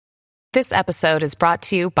This episode is brought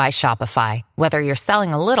to you by Shopify. Whether you're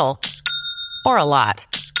selling a little or a lot,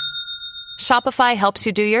 Shopify helps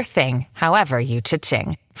you do your thing, however you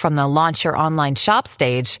cha-ching. From the launch your online shop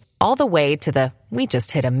stage, all the way to the we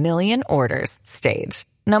just hit 1 million orders stage.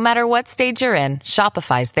 No matter what stage you're in,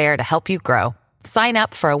 Shopify's there to help you grow. Sign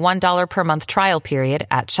up for a $1 per month trial period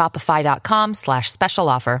at shopify.com/special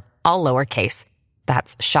offer, all lowercase.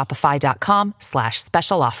 That's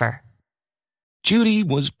shopify.com/special offer. Judy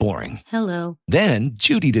was boring. Hello. Then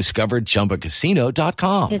Judy discovered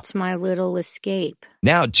ChumbaCasino.com. It's my little escape.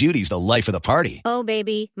 Now Judy's the life of the party. Oh,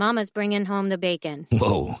 baby, mama's bringing home the bacon.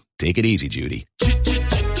 Whoa, take it easy, Judy.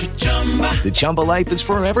 The Chumba life is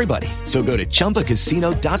for everybody. So go to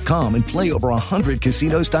ChumbaCasino.com and play over 100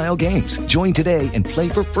 casino-style games. Join today and play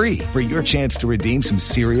for free for your chance to redeem some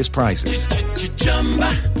serious prizes.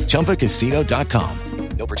 ChumbaCasino.com.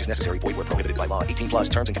 No purchase necessary. Void where prohibited by law. 18+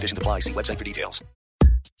 terms and conditions apply. See website for details.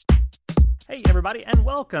 Hey, everybody, and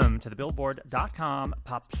welcome to the Billboard.com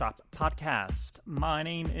Pop Shop Podcast. My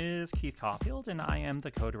name is Keith Caulfield, and I am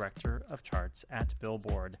the co-director of charts at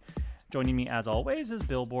Billboard. Joining me, as always, is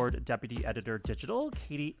Billboard Deputy Editor Digital,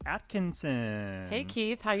 Katie Atkinson. Hey,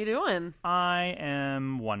 Keith. How you doing? I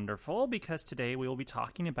am wonderful, because today we will be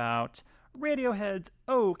talking about Radiohead's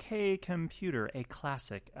OK Computer, a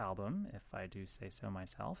classic album, if I do say so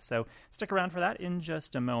myself. So stick around for that in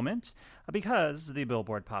just a moment, because the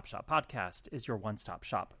Billboard Pop Shop Podcast is your one-stop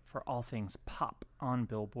shop for all things pop on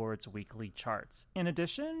Billboard's weekly charts. In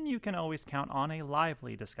addition, you can always count on a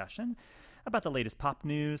lively discussion about the latest pop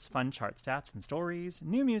news, fun chart stats and stories,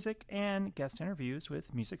 new music, and guest interviews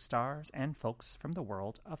with music stars and folks from the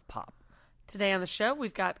world of pop. Today on the show,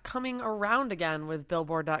 we've got Coming Around Again with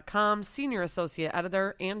Billboard.com Senior Associate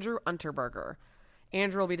Editor Andrew Unterberger.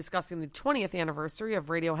 Andrew will be discussing the 20th anniversary of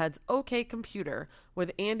Radiohead's OK Computer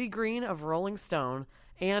with Andy Green of Rolling Stone.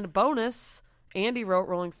 And bonus, Andy wrote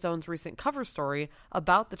Rolling Stone's recent cover story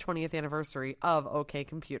about the 20th anniversary of OK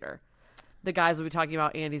Computer. The guys will be talking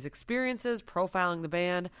about Andy's experiences, profiling the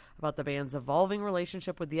band, about the band's evolving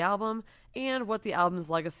relationship with the album, and what the album's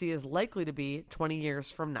legacy is likely to be 20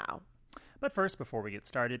 years from now. But first, before we get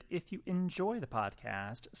started, if you enjoy the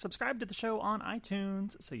podcast, subscribe to the show on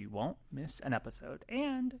iTunes so you won't miss an episode,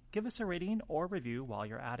 and give us a rating or review while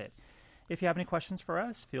you're at it. If you have any questions for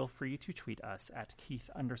us, feel free to tweet us at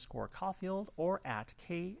Keith_Caulfield or at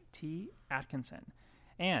KT Atkinson.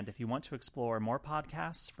 And if you want to explore more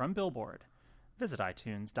podcasts from Billboard, visit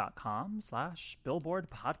itunes.com/Billboard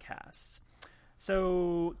Podcasts.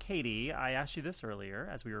 So, Katie, I asked you this earlier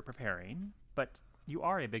as we were preparing, but you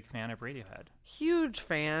are a big fan of Radiohead. Huge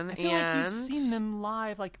fan. I feel like you've seen them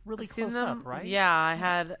live, like really close up, right?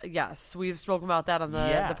 Yeah, yes. We've spoken about that on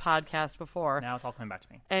the podcast before. Now it's all coming back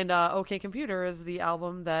to me. And OK Computer is the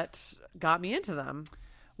album that got me into them.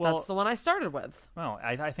 Well, that's the one I started with. Well,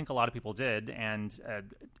 I think a lot of people did, and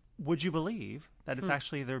would you believe that it's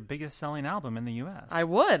actually their biggest selling album in the U.S.? I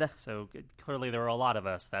would. So clearly there were a lot of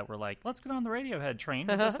us that were like, let's get on the Radiohead train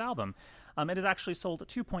with this album. It has actually sold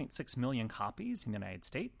 2.6 million copies in the United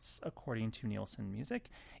States, according to Nielsen Music,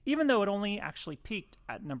 even though it only actually peaked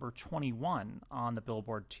at number 21 on the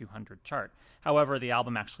Billboard 200 chart. However, the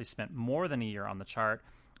album actually spent more than a year on the chart,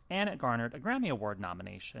 and it garnered a Grammy Award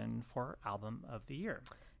nomination for Album of the Year.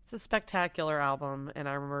 It's a spectacular album, and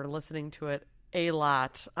I remember listening to it a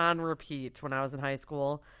lot on repeat when I was in high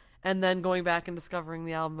school, and then going back and discovering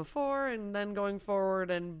the album before, and then going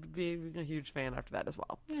forward and being a huge fan after that as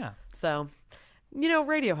well. Yeah. So,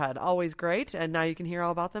 Radiohead, always great, and now you can hear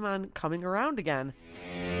all about them on Coming Around Again.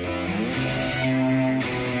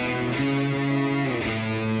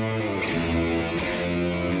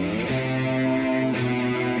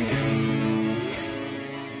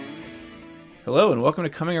 Hello and welcome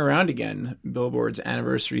to Coming Around Again, Billboard's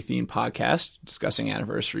anniversary-themed podcast discussing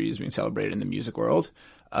anniversaries being celebrated in the music world.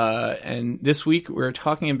 And this week we're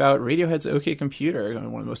talking about Radiohead's OK Computer,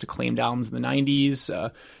 one of the most acclaimed albums in the 90s.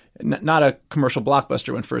 Not a commercial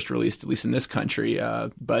blockbuster when first released, at least in this country,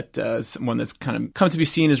 but one that's kind of come to be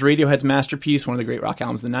seen as Radiohead's masterpiece, one of the great rock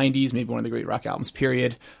albums of the 90s, maybe one of the great rock albums,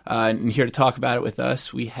 period. And here to talk about it with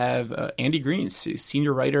us, we have Andy Green,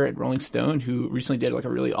 senior writer at Rolling Stone, who recently did like a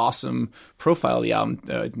really awesome profile of the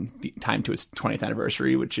album, timed to its 20th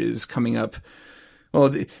anniversary, which is coming up. Well,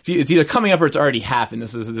 it's either coming up or it's already happened.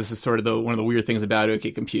 This is sort of one of the weird things about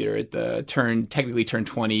OK Computer. It technically turned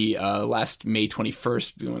 20 last May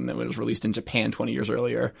 21st when it was released in Japan 20 years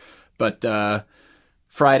earlier. But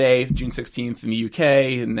Friday, June 16th in the UK,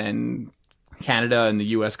 and then Canada and the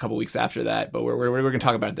US a couple weeks after that. But we're going to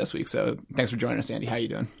talk about it this week. So thanks for joining us, Andy. How you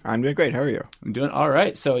doing? I'm doing great. How are you? I'm doing all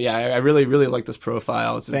right. So yeah, I really, really like this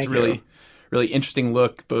profile. It's really really interesting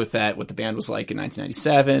look both at what the band was like in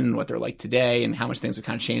 1997, what they're like today, and how much things have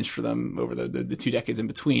kind of changed for them over the 2 decades in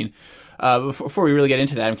between. Before we really get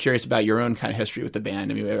into that, I'm curious about your own kind of history with the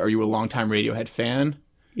band. I mean, are you a longtime Radiohead fan?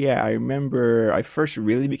 Yeah, I remember I first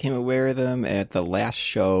really became aware of them at the last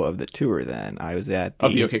show of the tour then. I was at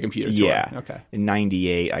the OK Computer tour. Yeah. Okay. In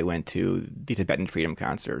 98, I went to the Tibetan Freedom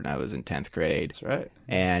concert, and I was in 10th grade. That's right.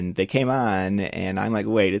 And they came on, and I'm like,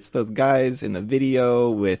 wait, it's those guys in the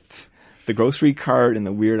video with the grocery cart and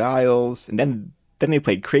the weird aisles. And then they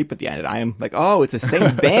played Creep at the end, and I'm like, oh, it's the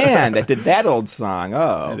same band that did that old song.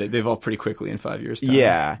 Oh. Yeah, they evolved pretty quickly in 5 years' time.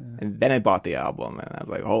 Yeah. And then I bought the album, and I was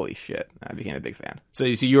like, holy shit. I became a big fan. So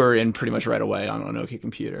you were in pretty much right away on OK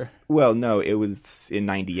Computer. Well, no, it was in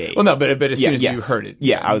 98. Well, no, but as soon as you heard it.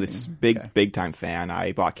 Yeah, I was a big time fan.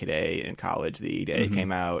 I bought Kid A in college the day it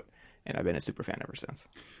came out, and I've been a super fan ever since.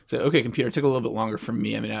 So OK Computer took a little bit longer for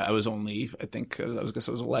me. I mean, I was only, I was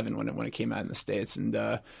 11 when it came out in the States, and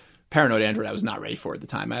Paranoid Android I was not ready for at the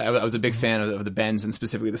time. I was a big fan of the Bends, and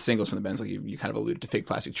specifically the singles from the Bends, like you kind of alluded to Fake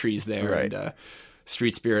Plastic Trees there. Right. And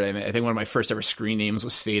Street Spirit. I mean, I think one of my first ever screen names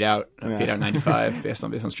was Fade Out, Fade Out 95, based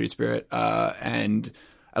on Street Spirit. And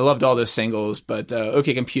I loved all those singles, but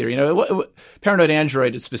OK Computer, you know, Paranoid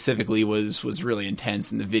Android specifically was really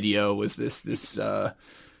intense, and the video was this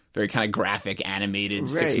very kind of graphic, animated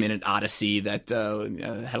 6-minute odyssey that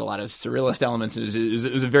had a lot of surrealist elements. And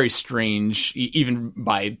it was a very strange, even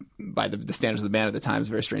by the standards of the band at the time, it was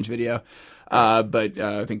a very strange video. But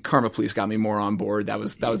I think Karma Police got me more on board. That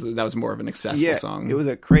was more of an accessible song. It was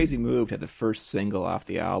a crazy move to have the first single off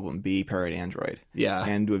the album be Paranoid Android. Yeah,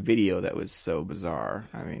 and do a video that was so bizarre.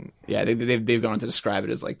 I mean, yeah, they've gone on to describe it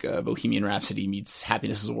as like Bohemian Rhapsody meets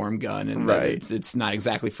Happiness is a Warm Gun, and it's not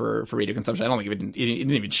exactly for radio consumption. I don't think it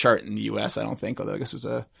didn't even chart in the U.S. I don't think, although I guess it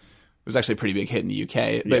was actually a pretty big hit in the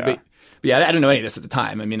U.K. But yeah, I didn't know any of this at the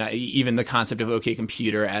time. I mean, even the concept of OK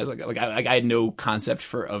Computer as I had no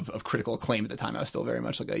concept of critical acclaim at the time. I was still very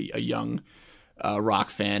much like a young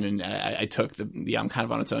rock fan, and I took the album kind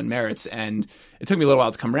of on its own merits. And it took me a little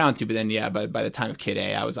while to come around to, but then by the time of Kid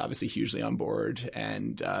A, I was obviously hugely on board.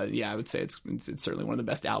 And I would say it's certainly one of the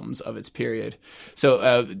best albums of its period.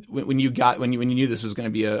 So when you knew this was going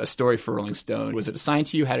to be a story for Rolling Stone, was it assigned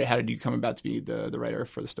to you? How did you come about to be the writer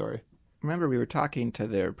for the story? Remember, we were talking to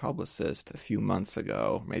their publicist a few months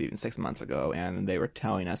ago, maybe even 6 months ago, and they were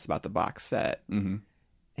telling us about the box set. Mm-hmm.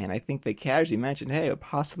 And I think they casually mentioned, hey, it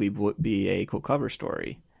possibly would be a cool cover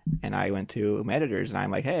story. And I went to my editors, and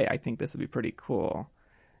I'm like, hey, I think this would be pretty cool.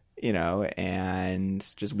 You know, and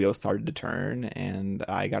just wheels started to turn, and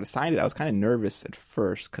I got assigned it. I was kind of nervous at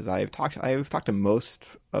first because I've talked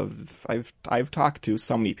to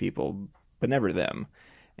so many people, but never them.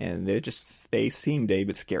 And they seemed a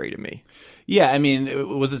bit scary to me. Yeah, I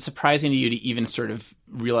mean, was it surprising to you to even sort of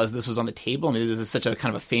realize this was on the table? I mean, this is such a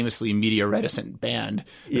kind of a famously media reticent band.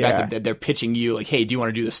 The fact that they're pitching you like, hey, do you want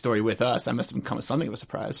to do this story with us? That must have become something of a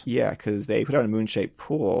surprise. Yeah, because they put out a Moonshaped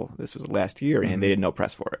Pool. This was last year, and they did no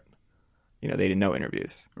press for it. You know, they did no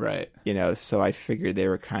interviews. Right. You know, so I figured they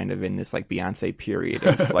were kind of in this like Beyonce period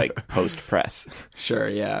of like post press. Sure,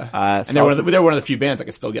 yeah. And they're one of the few bands that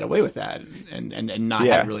could still get away with that and not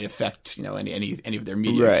have it really affect, you know, any of their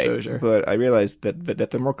media exposure. But I realized that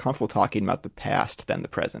they're more comfortable talking about the past than the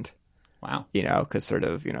present. Wow. You know, because sort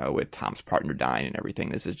of, you know, with Tom's partner dying and everything,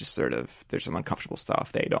 this is just sort of, there's some uncomfortable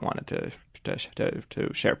stuff they don't want it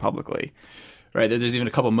to share publicly. Right, there's even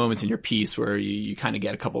a couple moments in your piece where you kind of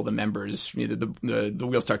get a couple of the members, you know, the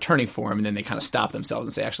wheels start turning for them, and then they kind of stop themselves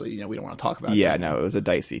and say, actually, you know, we don't want to talk about it. Yeah, no, it was a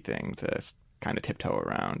dicey thing to kind of tiptoe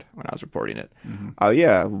around when I was reporting it.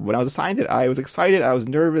 Mm-hmm. When I was assigned it, I was excited. I was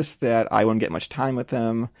nervous that I wouldn't get much time with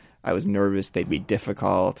them. I was nervous they'd be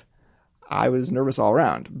difficult. I was nervous all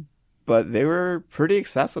around, but they were pretty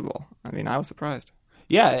accessible. I mean, I was surprised.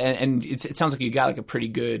 Yeah, and it sounds like you got like a pretty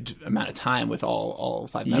good amount of time with all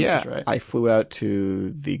 5 members, right? I flew out to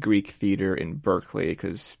the Greek Theater in Berkeley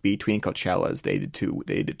because between Coachellas they did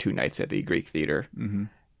two nights at the Greek Theater,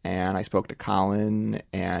 and I spoke to Colin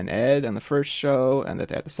and Ed on the first show, and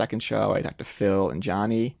at the second show I talked to Phil and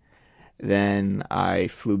Johnny. Then I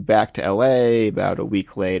flew back to LA about a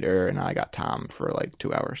week later, and I got Tom for like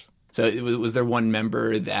 2 hours. So was there one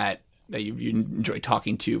member that you enjoyed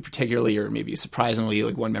talking to particularly, or maybe surprisingly,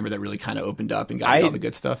 like one member that really kind of opened up and got you all the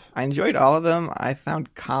good stuff? I enjoyed all of them. I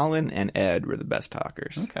found Colin and Ed were the best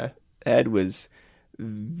talkers. Okay. Ed was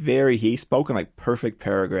he spoke in like perfect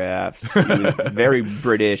paragraphs. He was very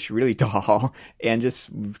British, really tall, and just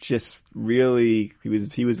really, he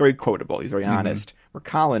was very quotable. He's very honest. Where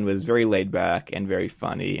Colin was very laid back and very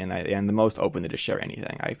funny, and the most open to just share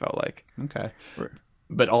anything, I felt like. Okay.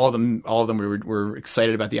 but all of them were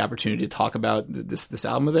excited about the opportunity to talk about this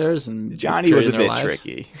album of theirs. And Johnny was a bit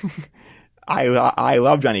tricky. I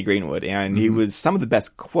love Johnny Greenwood, and he was some of the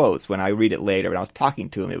best quotes. When I read it later, when I was talking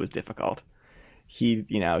to him, it was difficult. He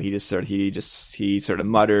sort of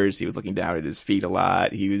mutters. He was looking down at his feet a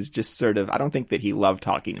lot. He was just sort of, I don't think that he loved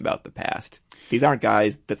talking about the past. These aren't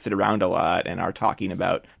guys that sit around a lot and are talking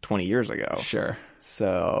about 20 years ago. Sure.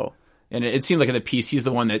 So, and it seemed like in the piece, he's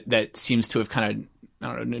the one that seems to have kind of,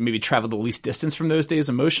 I don't know, maybe traveled the least distance from those days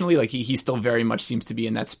emotionally. Like he still very much seems to be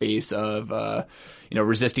in that space of,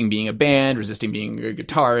 resisting being a band, resisting being a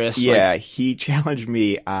guitarist. Yeah, he challenged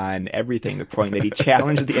me on everything. The point that he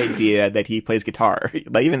challenged the idea that he plays guitar.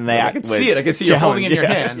 Like even that, I can see it. I can see you holding it in your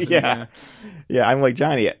hands. Yeah. I'm like,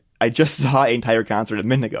 Johnny, I just saw an entire concert a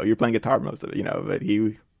minute ago. You're playing guitar most of it, but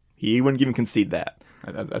he wouldn't even concede that.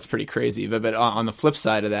 That's pretty crazy. But on the flip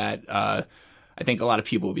side of that, I think a lot of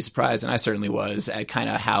people will be surprised, and I certainly was, at kind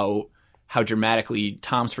of how dramatically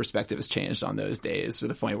Tom's perspective has changed on those days, to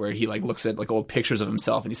the point where he looks at old pictures of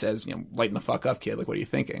himself and he says, lighten the fuck up, kid. What are you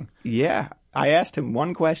thinking? Yeah. I asked him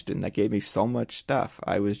one question that gave me so much stuff.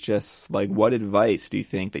 I was just like, what advice do you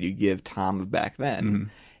think that you give Tom of back then? Mm-hmm.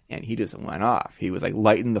 And he just went off. He was like,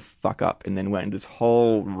 lighten the fuck up, and then went into this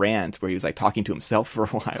whole rant where he was like talking to himself for a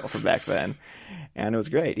while from back then. And it was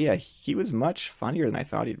great. Yeah, he was much funnier than I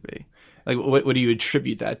thought he'd be. Like, what do you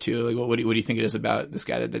attribute that to? Like, what do you think it is about this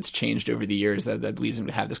guy that's changed over the years that leads him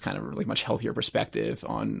to have this kind of much healthier perspective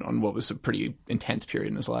on what was a pretty intense period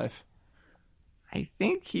in his life? I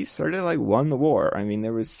think he sort of won the war. I mean,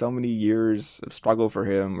 there was so many years of struggle for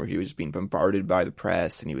him where he was being bombarded by the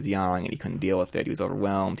press, and he was young and he couldn't deal with it. He was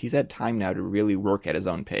overwhelmed. He's had time now to really work at his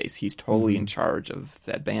own pace. He's totally in charge of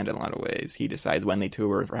that band in a lot of ways. He decides when they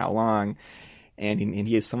tour, for how long, and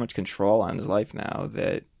he has so much control on his life now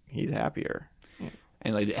that he's happier.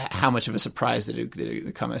 And how much of a surprise did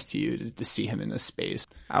it come as to you to see him in this space?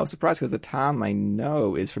 I was surprised because the Tom I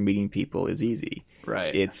know is from meeting people is easy.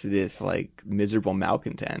 Right. It's this miserable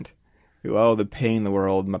malcontent who, the pain in the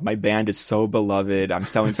world. My band is so beloved. I'm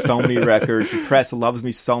selling so many records. The press loves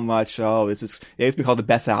me so much. It's been called the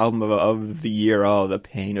best album of the year. The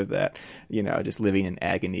pain of that. Just living in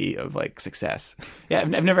agony of success. Yeah,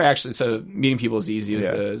 I've never actually. So Meeting People is Easy.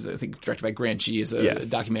 Was I think directed by Grant G. Is a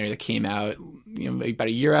documentary that came out about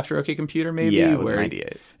a year after OK Computer, maybe. Yeah, it was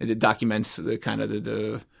 98. It documents the kind of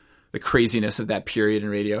the craziness of that period in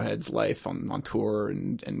Radiohead's life on tour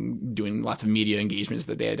and doing lots of media engagements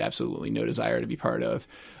that they had absolutely no desire to be part of.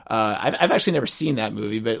 I've actually never seen that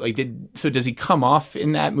movie, but does he come off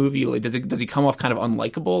in that movie? Does he come off kind of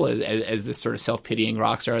unlikable as this sort of self-pitying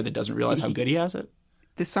rock star that doesn't realize how good he has it?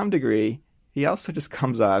 To some degree. He also just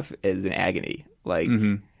comes off as an agony.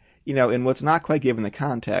 And what's not quite given the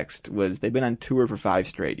context was they've been on tour for 5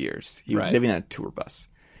 straight years. He was living on a tour bus.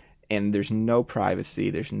 And there's no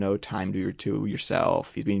privacy. There's no time to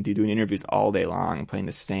yourself. He's been doing interviews all day long, playing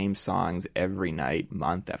the same songs every night,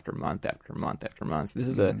 month after month after month after month. This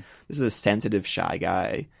is a sensitive, shy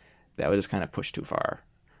guy that was just kind of pushed too far.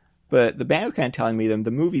 But the band was kind of telling me the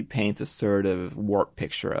movie paints a sort of warped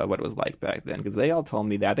picture of what it was like back then, because they all told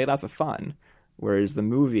me that they had lots of fun, whereas the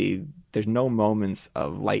movie, there's no moments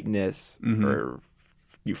of lightness or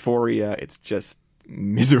euphoria. It's just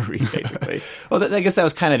misery, basically. Well, I guess that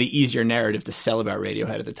was kind of the easier narrative to sell about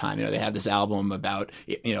Radiohead at the time. They had this album about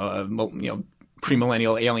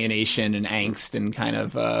premillennial alienation and angst and kind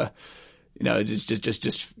of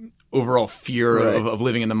just overall fear of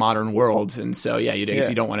living in the modern world. And so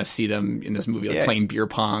you don't want to see them in this movie playing beer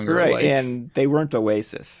pong or and they weren't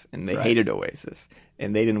Oasis, and they hated Oasis,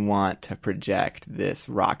 and they didn't want to project this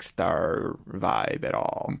rock star vibe at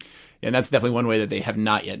all. And that's definitely one way that they have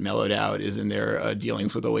not yet mellowed out, is in their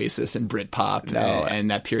dealings with Oasis and Britpop and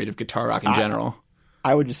that period of guitar rock in general.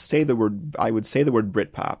 I would just say the word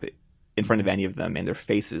Britpop in front of any of them, and their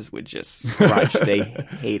faces would just scrunch. They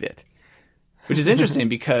hate it. Which is interesting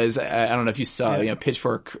because I don't know if you saw,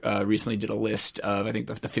 Pitchfork recently did a list of, I think,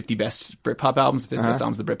 the 50 best Britpop albums, the 50 best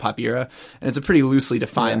albums of the Britpop era. And it's a pretty loosely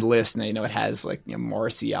defined list. And it has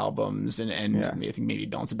Morrissey albums and I think maybe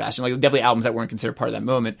Belle and Sebastian, definitely albums that weren't considered part of that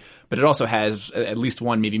moment. But it also has at least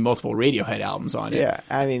one, maybe multiple Radiohead albums on it. Yeah.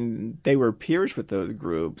 I mean, they were peers with those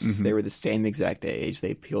groups. Mm-hmm. They were the same exact age.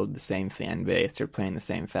 They appealed to the same fan base. They're playing the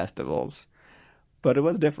same festivals. But it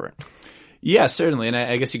was different. Yeah, certainly, and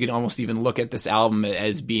I guess you could almost even look at this album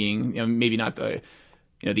as being, maybe not the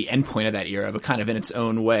end point of that era, but kind of in its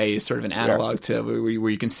own way, sort of an analog to where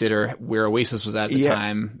you consider where Oasis was at the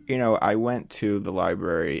time. I went to the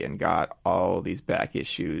library and got all these back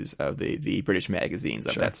issues of the British magazines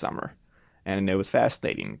of that summer, And it was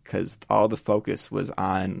fascinating because all the focus was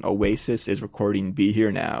on Oasis is recording Be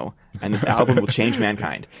Here Now, and this album will change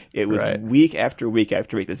mankind. It was week after week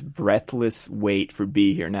after week, this breathless wait for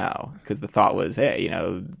Be Here Now, because the thought was, hey,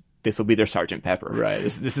 this will be their Sgt. Pepper. Right.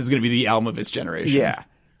 This is going to be the album of its generation. Yeah.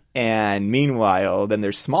 And meanwhile, then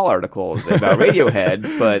there's small articles about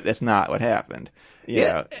Radiohead, but that's not what happened.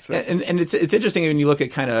 So. And it's interesting when you look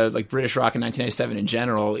at kind of like British rock in 1997 in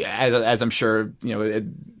general, as I'm sure,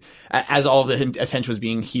 as all the attention was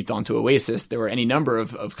being heaped onto Oasis, there were any number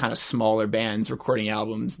of kind of smaller bands recording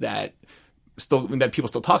albums that people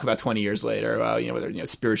still talk about 20 years later, whether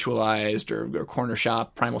Spiritualized or Corner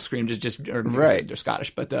Shop, Primal Scream, they're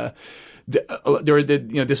Scottish, but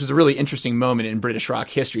this was a really interesting moment in British rock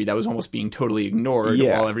history that was almost being totally ignored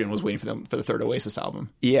while everyone was waiting for the third Oasis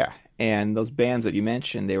album. Yeah, and those bands that you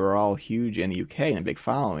mentioned, they were all huge in the UK and a big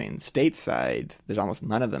following. Stateside, there's almost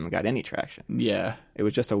none of them got any traction. Yeah, it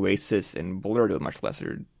was just Oasis and Blur to a much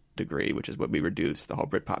lesser degree, which is what we reduced the whole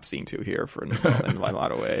Britpop scene to here in a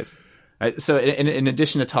lot of ways. So in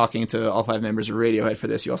addition to talking to all 5 members of Radiohead for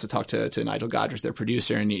this, you also talked to Nigel Godrich, their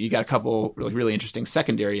producer, and you got a couple really interesting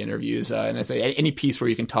secondary interviews. And I say any piece where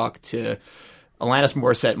you can talk to Alanis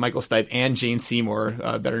Morissette, Michael Stipe, and Jane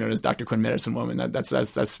Seymour, better known as Dr. Quinn Medicine Woman, that's a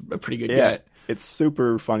pretty good get. It's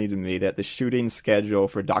super funny to me that the shooting schedule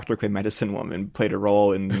for Dr. Quinn Medicine Woman played a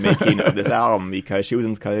role in the making of this album because she was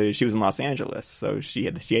in Los Angeles, so she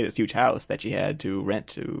had this huge house that she had to rent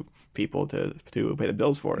to people to pay the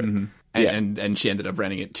bills for it. Mm-hmm. And she ended up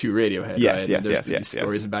renting it to Radiohead. Yes, right? Yes.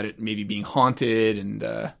 Stories about it maybe being haunted and.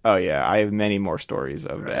 Oh yeah, I have many more stories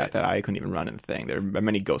of that I couldn't even run in the thing. There are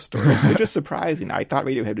many ghost stories. It's just surprising. I thought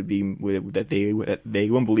Radiohead would be that they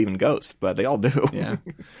wouldn't believe in ghosts, but they all do. Yeah.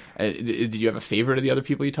 Did you have a favorite of the other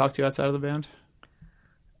people you talked to outside of the band?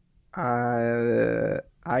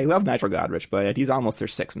 I love Nigel Godrich, but he's almost their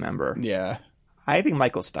 6th member. Yeah. I think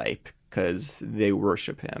Michael Stipe, because they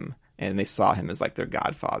worship him. And they saw him as like their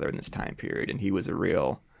godfather in this time period, and he was a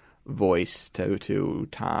real voice to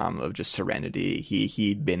Tom of just serenity.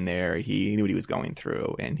 He'd been there, he knew what he was going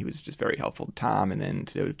through, and he was just very helpful to Tom. And then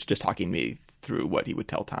to just talking me through what he would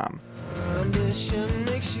tell Tom. Ambition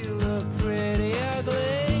makes you look pretty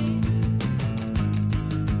ugly.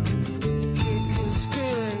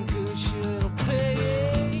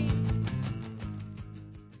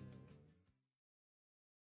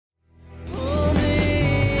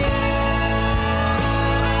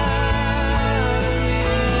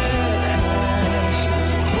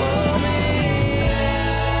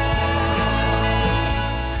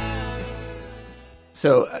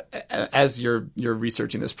 So as you're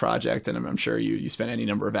researching this project, and I'm sure you spent any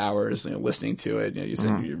number of hours listening to it, you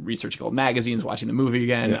said you're researching old magazines, watching the movie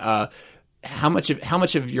again. Yeah. How much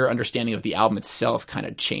of your understanding of the album itself kind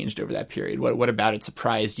of changed over that period? What about it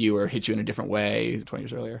surprised you or hit you in a different way 20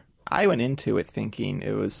 years earlier? I went into it thinking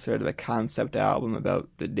it was sort of a concept album about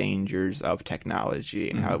the dangers of technology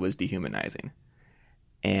and how it was dehumanizing.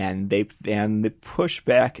 And they push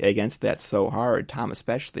back against that so hard, Tom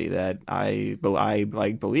especially, that I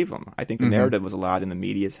believe him. I think the narrative was a lot in the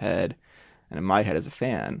media's head and in my head as a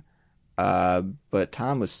fan. But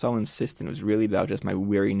Tom was so insistent. It was really about just my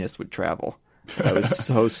weariness with travel. I was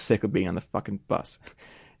so sick of being on the fucking bus.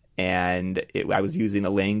 And I was using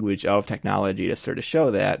the language of technology to sort of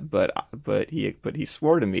show that, but he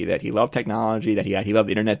swore to me that he loved technology, that he loved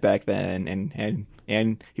the internet back then,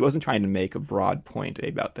 and he wasn't trying to make a broad point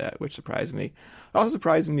about that, which surprised me. Also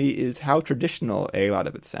surprised me is how traditional a lot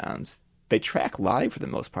of it sounds. They track live for the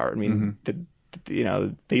most part. I mean, they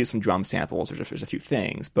use some drum samples. There's a few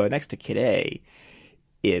things, but next to Kid A,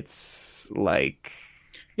 it's like.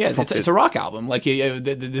 Yeah, it's a rock album. Like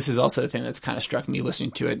this is also the thing that's kind of struck me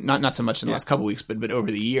listening to it. Not so much in the last couple of weeks, but over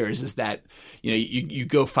the years, is that you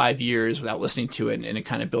go 5 years without listening to it, and it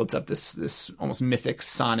kind of builds up this almost mythic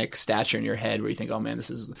sonic stature in your head, where you think, oh man, this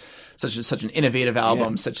is such an innovative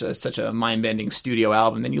album, such a mind bending studio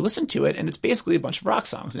album. Then you listen to it, and it's basically a bunch of rock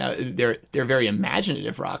songs. Now they're very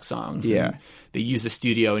imaginative rock songs. Yeah, and they use the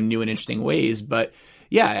studio in new and interesting ways, but.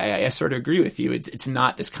 Yeah, I sort of agree with you. It's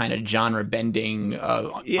not this kind of genre-bending,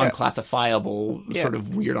 unclassifiable, sort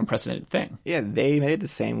of weird, unprecedented thing. Yeah, they made it the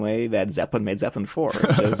same way that Zeppelin made Zeppelin 4.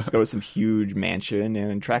 Just go to some huge mansion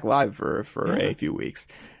and track live for a few weeks.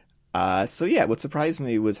 So yeah, what surprised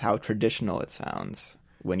me was how traditional it sounds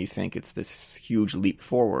when you think it's this huge leap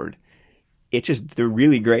forward. They're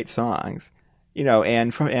really great songs.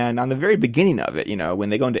 And on the very beginning of it, when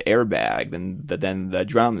they go into Airbag, then the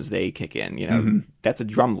drums they kick in. That's a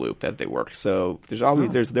drum loop that they work. So there's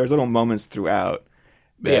always there's little moments throughout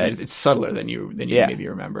Yeah, it's subtler than you maybe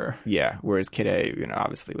remember. Yeah, whereas Kid A,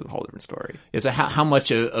 obviously was a whole different story. Yeah, so how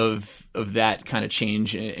much of that kind of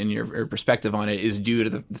change in your perspective on it is due to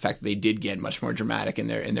the fact that they did get much more dramatic in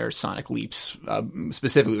their sonic leaps,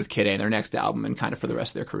 specifically with Kid A and their next album, and kind of for the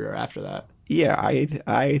rest of their career after that? Yeah,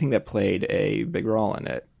 I think that played a big role in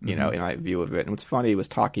it, in my view of it. And what's funny was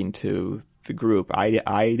talking to the group. I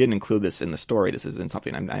didn't include this in the story. This isn't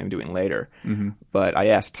something I'm doing later. But I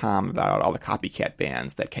asked Tom about all the copycat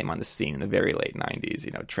bands that came on the scene in the very late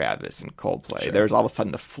 90s, Travis and Coldplay. Sure. There's all of a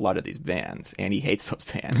sudden the flood of these bands, and he hates those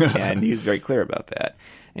bands. And he was very clear about that.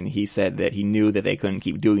 And he said that he knew that they couldn't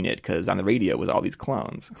keep doing it because on the radio was all these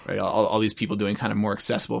clones. Right, all these people doing kind of more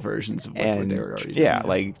accessible versions of what they were already doing. Yeah,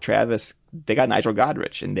 like Travis, they got Nigel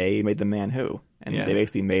Godrich, and they made The Man Who. And they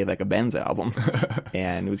basically made like a Benz album.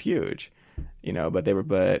 And it was huge. But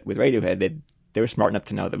with Radiohead, they were smart enough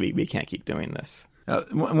to know that we can't keep doing this.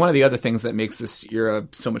 One of the other things that makes this era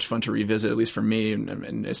so much fun to revisit, at least for me,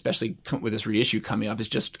 and especially with this reissue coming up, is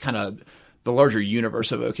just kind of the larger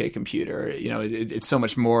universe of OK Computer. It's so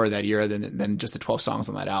much more that era than just the 12 songs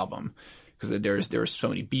on that album. Because there were so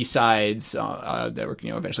many B-sides that were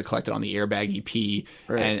eventually collected on the Airbag EP,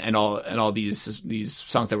 right. and all these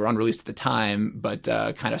songs that were unreleased at the time, but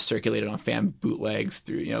kind of circulated on fan bootlegs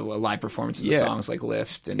through live performances of songs like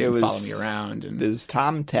Lift and Follow Me Around. And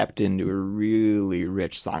Tom tapped into a really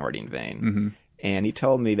rich songwriting vein. And he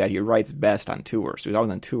told me that he writes best on tours. So he was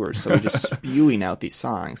always on tours, so he was just spewing out these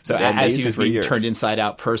songs. So as he was being turned inside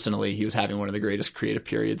out personally, he was having one of the greatest creative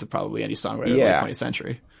periods of probably any songwriter of the late 20th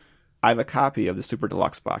century. I have a copy of the Super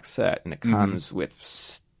Deluxe box set, and it comes with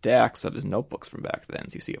stacks of his notebooks from back then.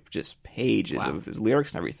 So you see just pages of his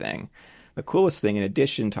lyrics and everything. The coolest thing, in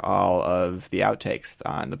addition to all of the outtakes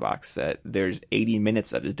on the box set, there's 80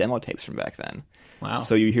 minutes of his demo tapes from back then. Wow.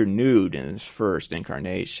 So you hear Nude in his first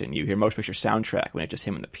incarnation. You hear Motion Picture Soundtrack when it's just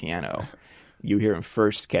him and the piano. You hear him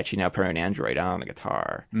first sketching out Paranoid Android on the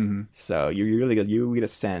guitar. So you get a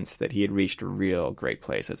sense that he had reached a real great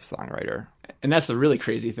place as a songwriter. And that's the really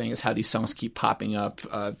crazy thing, is how these songs keep popping up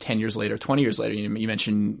 10 years later, 20 years later. You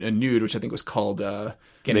mentioned Nude, which I think was called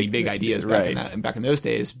Getting Big Ideas back in those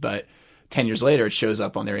days. But 10 years later, it shows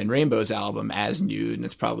up on their In Rainbows album as Nude, and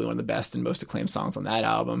it's probably one of the best and most acclaimed songs on that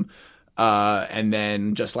album. And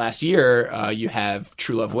then just last year, you have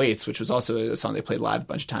True Love Waits, which was also a song they played live a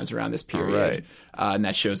bunch of times around this period. And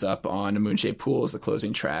that shows up on A Moonshaped Pool as the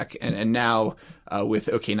closing track. And now with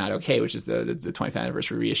OK Not OK, which is the 20th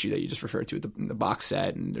anniversary reissue that you just referred to in the box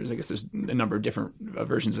set. And there's a number of different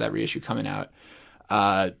versions of that reissue coming out.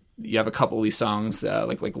 You have a couple of these songs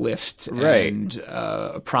like Lift and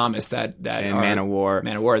Promise that and are Man of War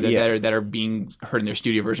that are being heard in their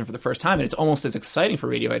studio version for the first time, and it's almost as exciting for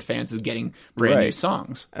Radiohead fans as getting brand new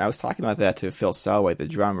songs. And I was talking about that to Phil Selway, the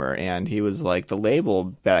drummer, and he was like, the label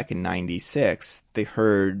back in '96, they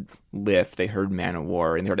heard Lift, they heard Man of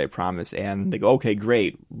War, and they heard I Promise, and they go, okay,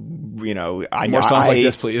 great, more songs like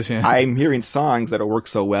this, please. Yeah. I'm hearing songs that'll work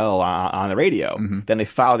so well on the radio. Then they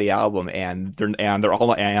file the album, and they're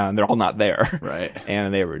all not there, right?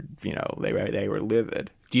 And they were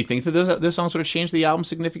livid. Do you think that those songs would have changed the album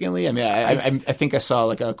significantly? I mean, I think I saw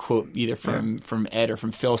like a quote either from Ed or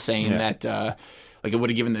from Phil saying that like it would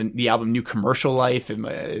have given the album new commercial life.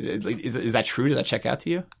 Is that true? Does that check out to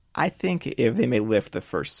you? I think if they made Lift the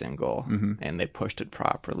first single and they pushed it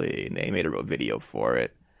properly and they made a real video for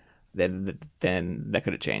it, then that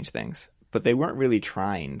could have changed things. But they weren't really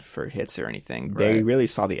trying for hits or anything. Right. They really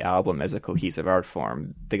saw the album as a cohesive art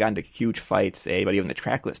form. They got into huge fights, but even the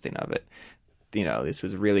track listing of it, this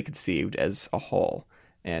was really conceived as a whole.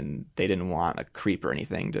 And they didn't want a creep or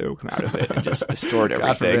anything to come out of it and just distort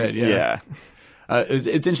everything. God forbid, yeah. It's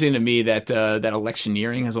interesting to me that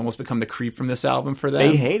electioneering has almost become the creep from this album for them.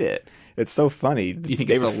 They hate it. It's so funny. Do you think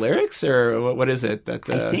it's the lyrics, or what is it? I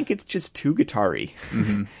think it's just too guitar-y.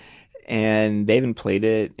 And they haven't played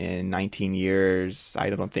it in 19 years. I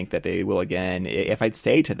don't think that they will again. If I'd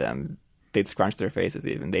say to them, they'd scrunch their faces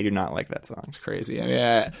even. They do not like that song. It's crazy. I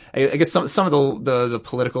mean, I guess some of the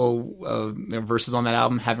political verses on that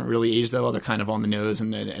album haven't really aged that well. They're kind of on the nose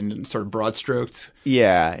and sort of broad-stroked.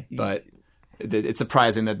 Yeah. But it's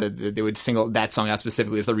surprising that they would single that song out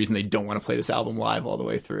specifically as the reason they don't want to play this album live all the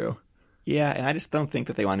way through. Yeah, and I just don't think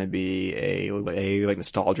that they want to be a like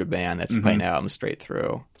nostalgia band that's playing albums straight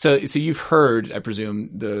through. So you've heard, I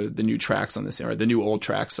presume, the new tracks on this, or the new old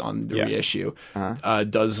tracks on the reissue.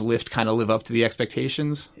 Does Lift kind of live up to the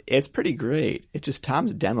expectations? It's pretty great. It's just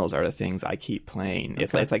Tom's demos are the things I keep playing.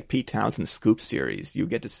 Okay. It's like Pete Townshend's Scoop series. You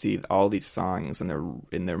get to see all these songs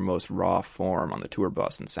in their most raw form on the tour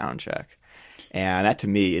bus and soundcheck. And that, to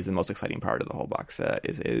me, is the most exciting part of the whole box set,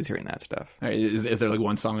 is hearing that stuff. All right, is there like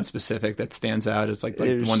one song in specific that stands out as like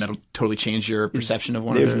the one that'll totally change your perception of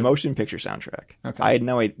one of There's their... motion picture soundtrack. Okay. I had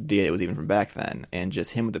no idea it was even from back then. And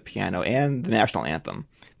just him with the piano and the national anthem.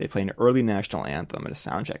 They play an early national anthem at a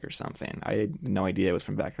sound check or something. I had no idea it was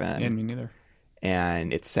from back then. And me neither.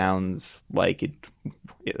 And it sounds like it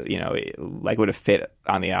like would have fit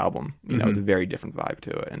on the album. It's a very different vibe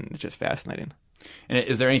to it, and it's just fascinating. And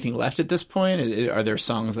is there anything left at this point? Are there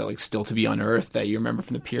songs that like still to be unearthed that you remember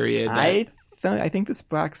from the period? I think this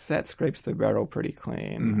box set scrapes the barrel pretty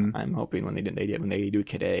clean. I'm hoping when they do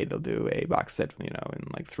Kid A, they'll do a box set, in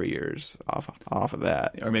like 3 years off of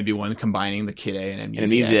that, or maybe one combining the Kid A and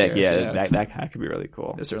Amnesiac. That could be really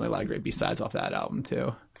cool. There's certainly a lot of great B-sides off that album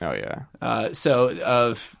too. Oh yeah.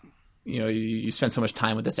 You spent so much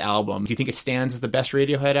time with this album. Do you think it stands as the best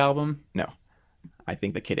Radiohead album? No, I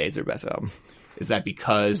think the Kid A is their best album. Is that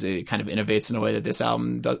because it kind of innovates in a way that this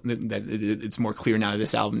album does, that it's more clear now that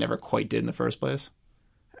this album never quite did in the first place?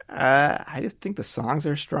 I just think the songs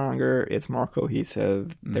are stronger. It's more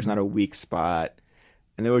cohesive. There's not a weak spot,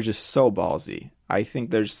 and they were just so ballsy. I think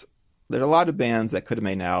there's a lot of bands that could have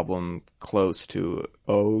made an album close to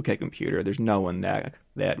OK Computer. There's no one that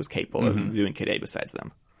was capable of doing Kid A besides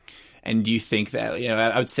them. And do you think that,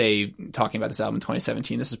 I would say, talking about this album in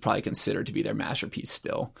 2017, this is probably considered to be their masterpiece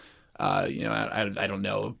still. I don't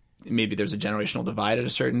know. Maybe there's a generational divide at a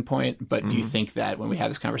certain point, but do you think that when we have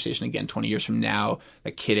this conversation again 20 years from now,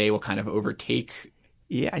 that Kid A will kind of overtake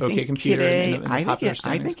I OK think Computer? Kid A,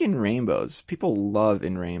 I think In Rainbows. People love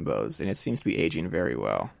In Rainbows, and it seems to be aging very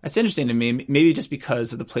well. That's interesting to me. Maybe just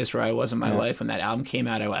because of the place where I was in my life when that album came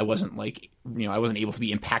out, I wasn't I wasn't able to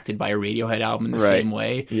be impacted by a Radiohead album in the same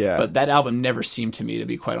way. Yeah. But that album never seemed to me to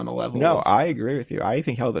be quite on the level. No, I agree with you. I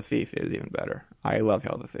think Hell the Thief is even better. I love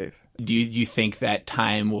Hell the Thief. Do you think that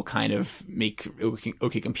time will kind of make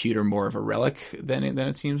OK Computer more of a relic than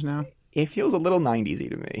it seems now? It feels a little 90s-y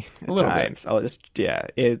to me at times.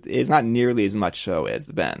 Bit. It's not nearly as much so as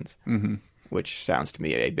the Bends, which sounds to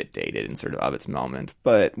me a bit dated and sort of its moment.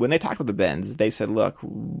 But when they talked with the Bends, they said, look,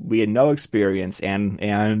 we had no experience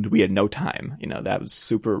and we had no time. That was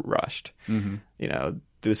super rushed.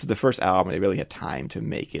 This is the first album they really had time to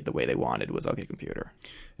make it the way they wanted was OK Computer.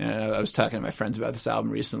 I was talking to my friends about this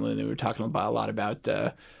album recently, and they were talking a lot about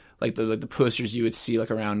like the posters you would see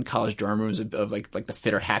like around college dorm rooms of like the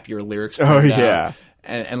fitter, happier lyrics. Oh yeah.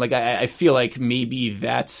 And like I feel like maybe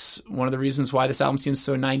that's one of the reasons why this album seems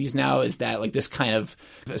so 90s now, is that like this kind of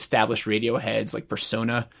established Radiohead's like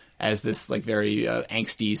persona as this like very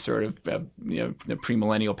angsty sort of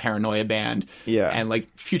premillennial paranoia band. Yeah. And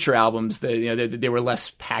like future albums, they were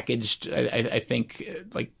less packaged. I think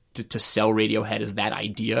like to sell Radiohead as that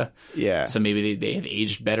idea. Yeah. So maybe they have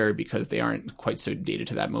aged better because they aren't quite so dated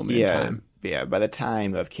to that moment in time. Yeah. By the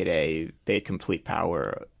time of Kid A, they had complete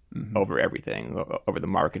power over everything, over the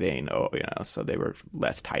marketing, so they were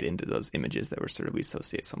less tied into those images that were sort of we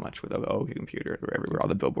associate so much with OK Computer, or everywhere, all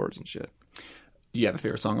the billboards and shit. Do you have a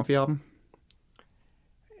favorite song off the album?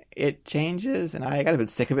 It changes, and I got a bit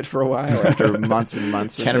sick of it for a while after months and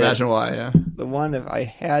months. Can't imagine why, yeah. The one, if I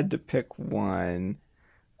had to pick one,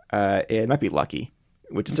 it might be Lucky,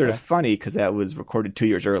 which is sort of funny because that was recorded 2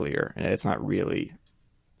 years earlier, and it's not really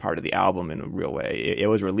part of the album in a real way. It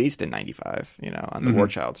was released in 95, on the War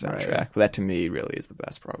Child soundtrack. Right. But that to me really is the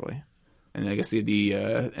best, probably. And I guess the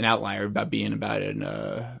an outlier about being about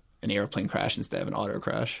an airplane crash instead of an auto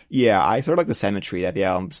crash. Yeah, I sort of like the symmetry that the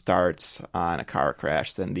album starts on a car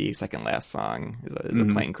crash, then the second last song is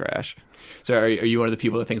a plane crash. So are you one of the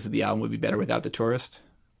people that thinks that the album would be better without The Tourist?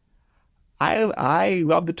 I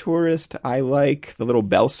love The Tourist. I like the little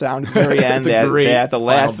bell sound at the very end. that the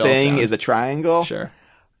last thing is a triangle. Sure.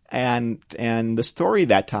 And the story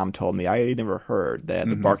that Tom told me, I never heard that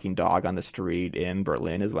the barking dog on the street in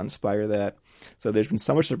Berlin is what inspired that. So there's been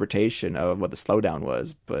so much interpretation of what the slowdown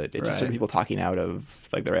was, but it's just sort of people talking out of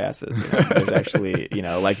like their asses. There's actually,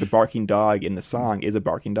 like the barking dog in the song is a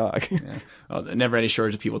barking dog. Yeah. Well, never any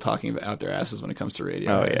shortage of people talking out their asses when it comes to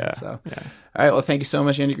radio. Oh, right? yeah. So, all right. Well, thank you so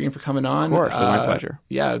much, Andy Green, for coming on. Of course. It's my pleasure.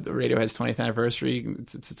 Yeah. The Radiohead's 20th anniversary.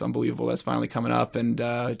 It's unbelievable. That's finally coming up. And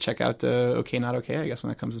check out OK Not OK, I guess, when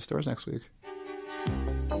that comes to stores next week.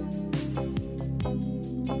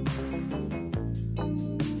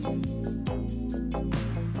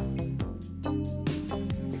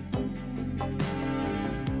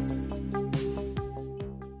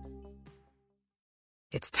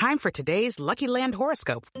 It's time for today's Lucky Land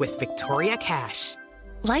horoscope with Victoria Cash.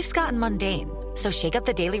 Life's gotten mundane, so shake up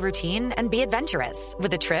the daily routine and be adventurous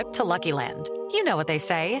with a trip to Lucky Land. You know what they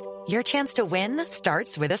say, Your chance to win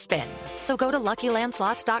starts with a spin. So go to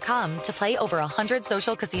LuckyLandSlots.com to play over 100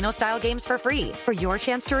 social casino-style games for free for your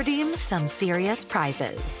chance to redeem some serious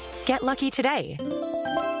prizes. Get lucky today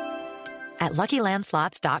at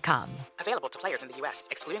LuckyLandSlots.com. Available to players in the U.S.,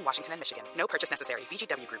 excluding Washington and Michigan. No purchase necessary.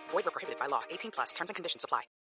 VGW Group. Void where prohibited by law. 18+. Terms and conditions apply.